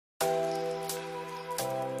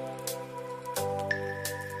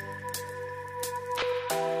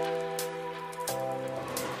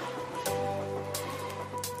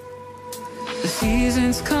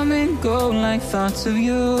seasons come and go like thoughts of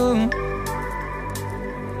you.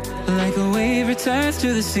 Like a wave returns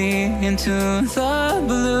to the sea, into the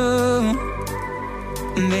blue.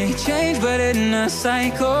 They change but in a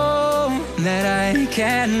cycle that I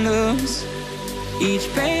can't lose. Each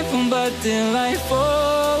painful but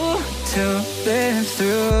delightful to live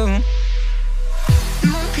through.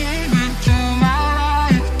 You came into my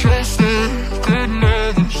life just like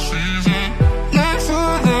another season. Not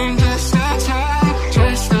for them, just a time,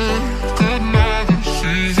 just like another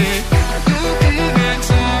season. You came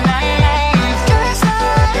into my life just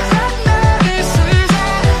like another season.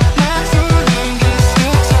 Not for them, just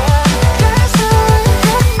a time, just like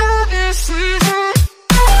another season.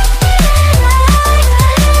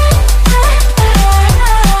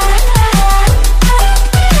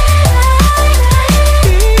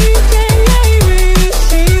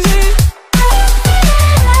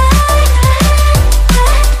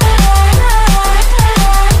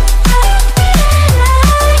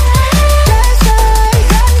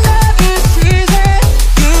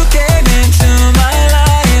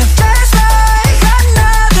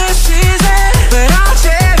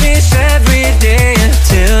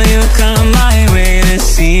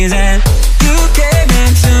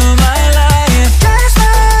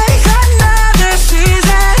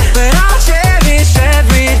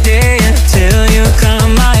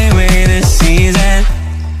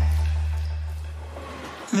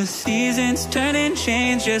 The seasons turn and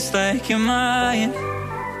change just like your mind.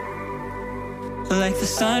 Like the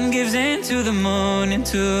sun gives into the moon,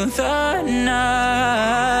 into the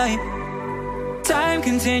night. Time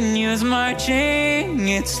continues marching,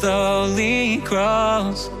 it slowly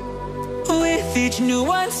crawls. With each new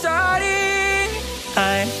one starting,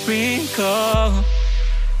 I recall.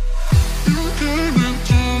 You came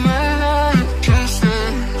into my life just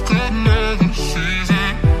like another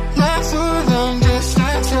season. Not for long, just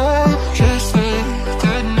just like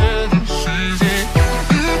another season.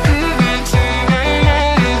 You came into my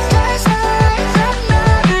life just like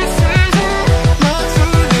another season. Not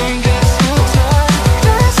for long, just like another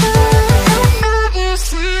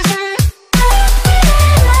season.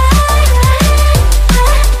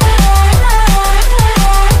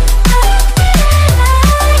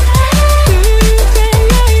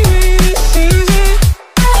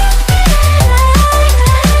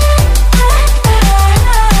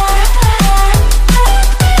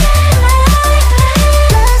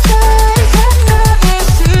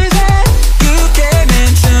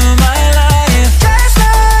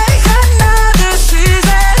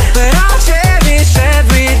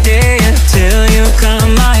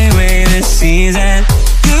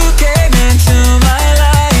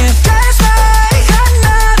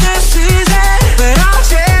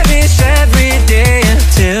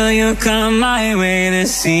 Come my way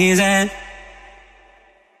this season.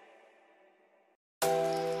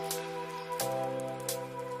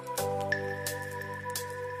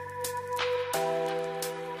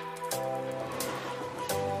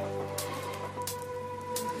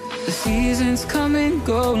 The seasons come and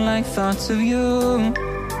go like thoughts of you.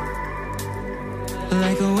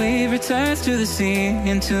 Like a wave returns to the sea,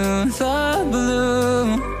 into the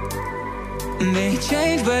blue. They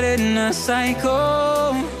change but in a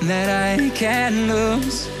cycle that I can't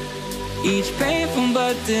lose. Each painful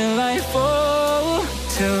but delightful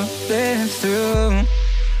to live through.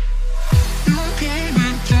 You came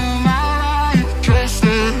into my life just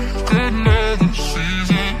like another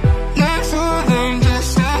season. Not for them,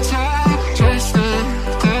 just a time, just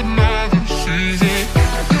like another season.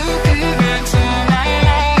 You came into my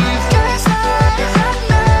life just like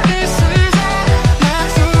another season. Not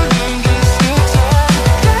for them, just a time,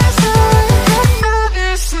 just like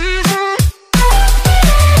another season.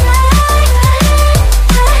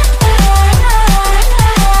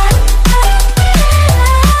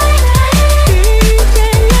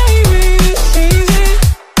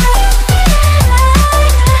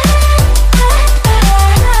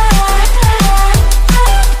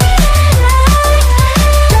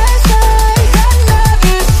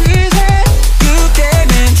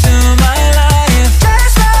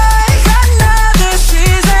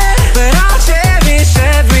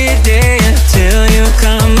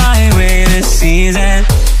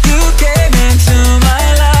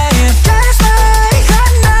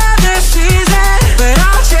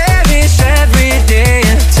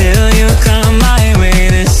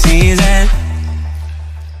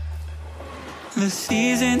 The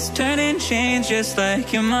seasons turn and change just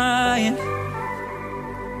like your mind.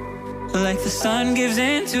 Like the sun gives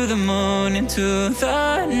into the moon, into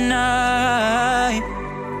the night.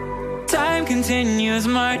 Time continues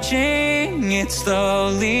marching, it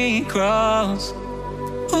slowly crawls.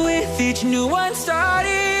 With each new one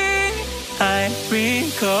starting, I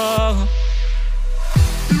recall.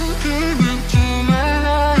 You came into my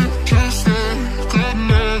life just like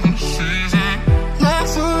another season. Not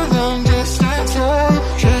too long, just a time,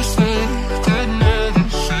 just like another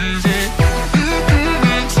season. You came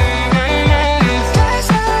into my life just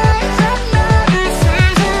like another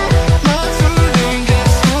season. Not too long,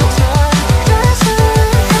 just a time, just like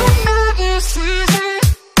another season.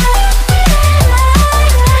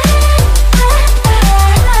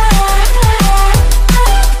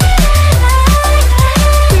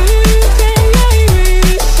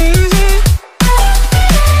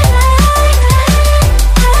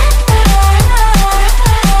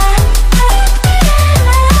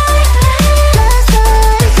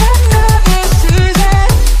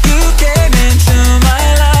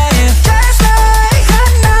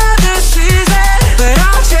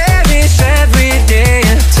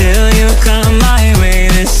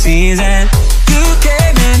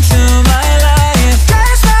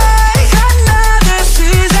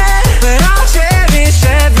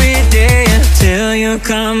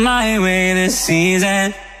 Come my way this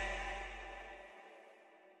season.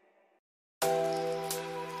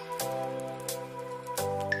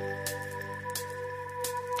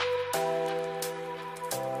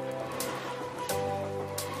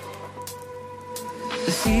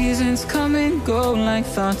 The seasons come and go like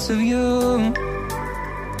thoughts of you.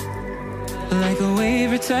 Like a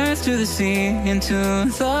wave returns to the sea, into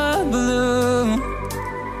the blue.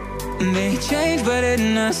 They change but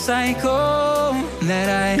in a cycle that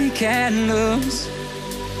I can't lose.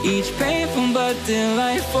 Each painful but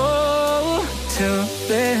delightful to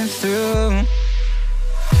live through.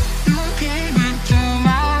 You came into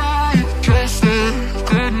my life just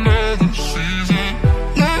like another season.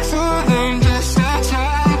 Not for them, just a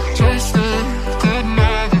time, just like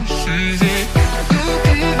another season. You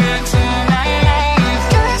came into my life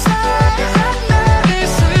just like another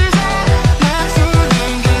season. Not for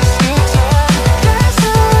them, just a time, just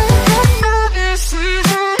like another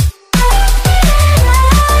season.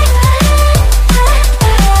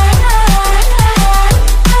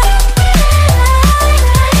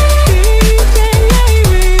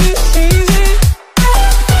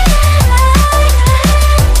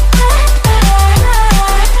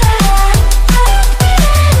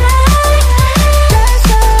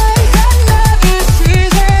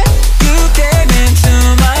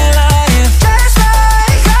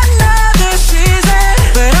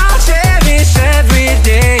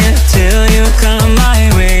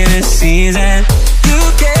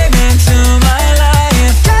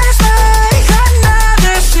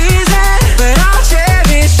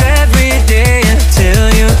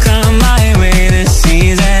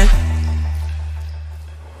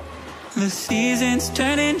 The seasons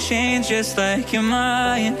turn and change just like your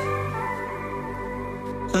mind.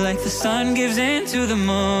 Like the sun gives into the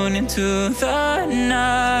moon, into the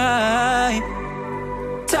night.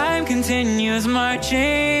 Time continues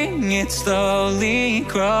marching, it slowly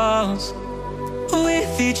crawls.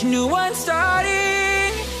 With each new one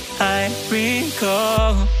starting, I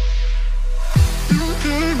recall. You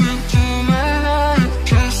came into my life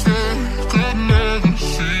just like another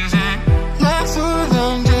season. Not too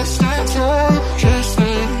long, just a time, just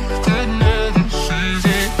like another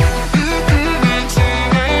season. You came into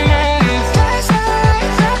my life just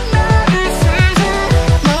like another season.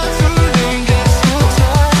 Not too long, just a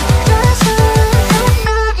time, just like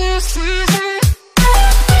another season.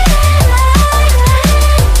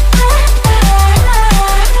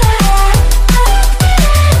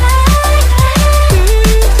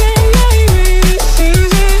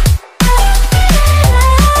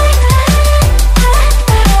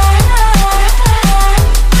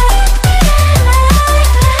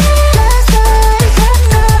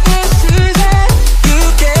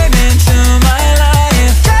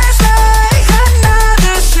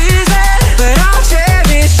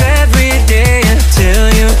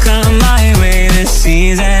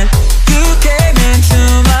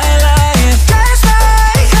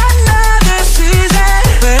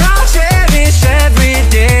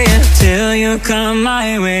 Come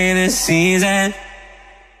my way this season.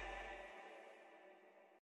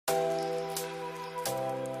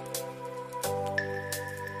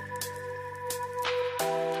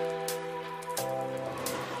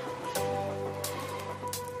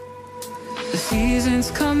 The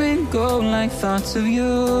seasons come and go like thoughts of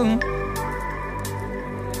you.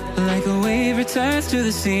 Like a wave returns to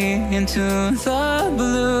the sea, into the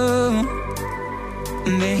blue.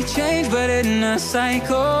 May change, but in a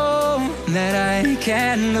cycle that I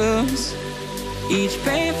can't lose. Each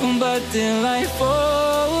painful but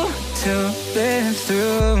delightful to live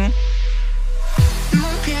through. You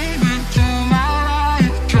came into my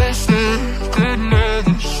life just like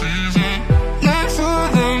another season. Not for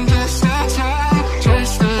them, just a time,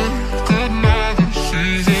 just like another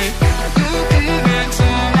season. You came into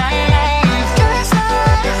my life just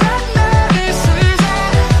like another season.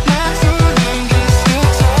 Not for them, just a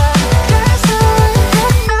time, just like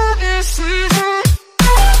another season.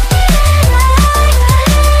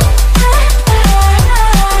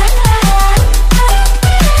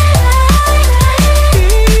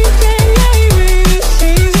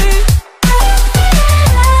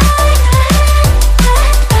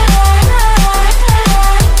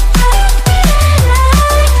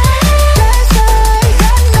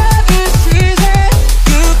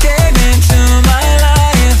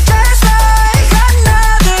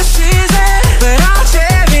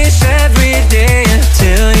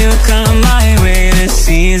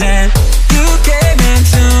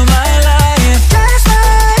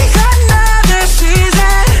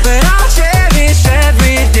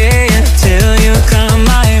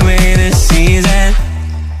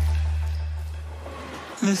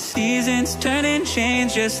 The seasons turn and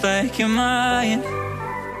change just like your mind.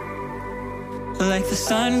 Like the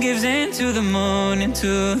sun gives into the moon,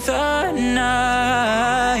 into the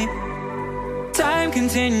night. Time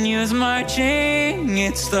continues marching,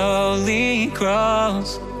 it slowly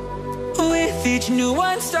crawls. With each new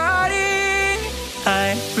one starting,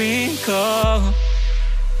 I recall.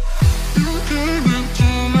 You came into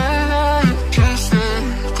my life just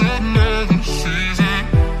like another season.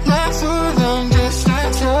 Not for long, just a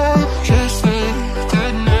time, just like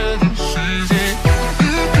another season.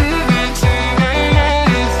 You came into my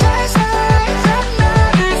life just like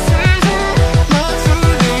another season. Not for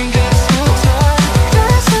long, just a time,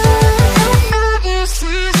 just like another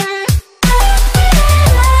season.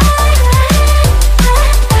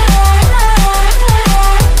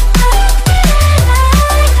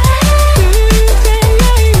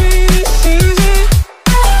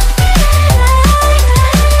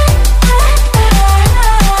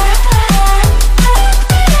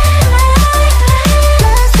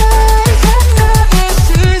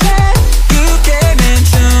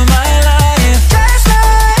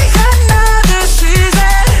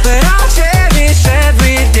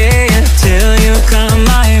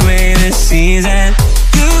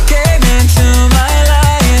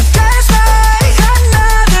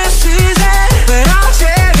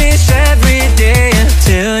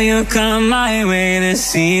 Come my way this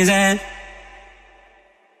season.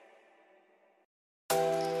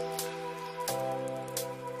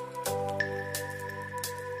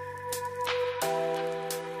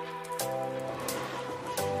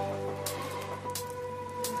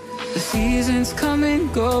 The seasons come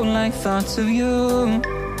and go like thoughts of you.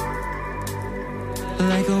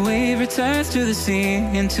 Like a wave returns to the sea,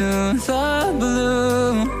 into the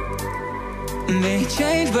blue. They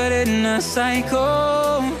change, but in a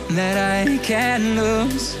cycle that I can't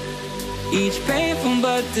lose. Each painful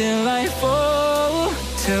but delightful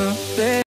to live.